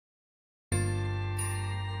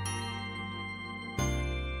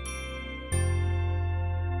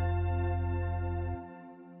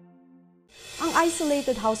Ang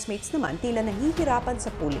isolated housemates naman tila nahihirapan sa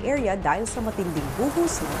pool area dahil sa matinding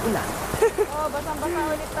buhos ng ulan. Oh, basang-basa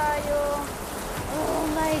ulit tayo. Oh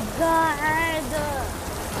my God!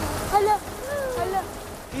 Hala! Hala!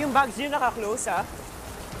 Yung bags yun naka-close, ah.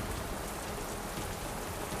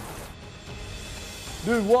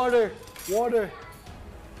 Dude, water! Water!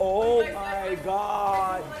 Oh my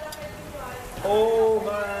God! Oh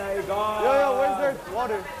my God! Yo, where's there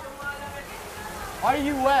water? Are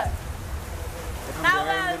you wet?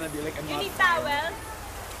 Towel! You need towel?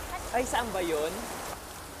 Ay, saan ba yun?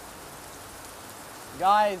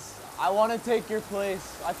 Guys, I want to take your place.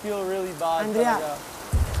 I feel really bad. Andrea.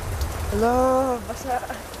 Hello, basa.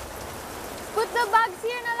 Put the bags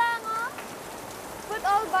here na lang, oh. Put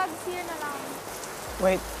all bags here na lang.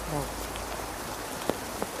 Wait.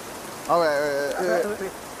 Oh, wait.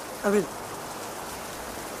 Wait.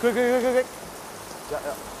 Quick.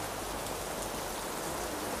 Yeah.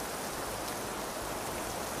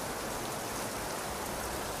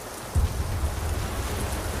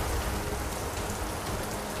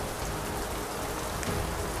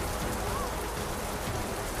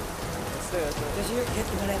 Does your hit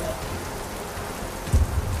whatever?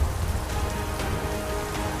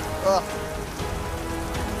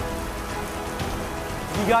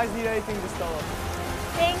 If you guys need anything, just tell us.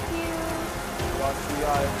 Thank you. Watch the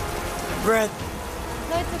eye. Bread.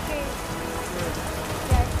 No, it's okay.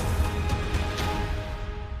 Yes.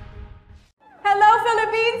 Hello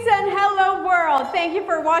Philippines and hello world! Thank you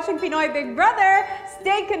for watching Pinoy Big Brother.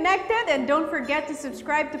 Stay connected and don't forget to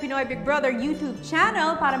subscribe to Pinoy Big Brother YouTube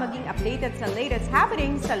channel para maging updated sa latest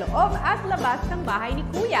happenings sa loob at labas ng bahay ni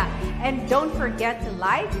Kuya. And don't forget to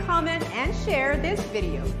like, comment, and share this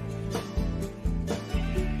video.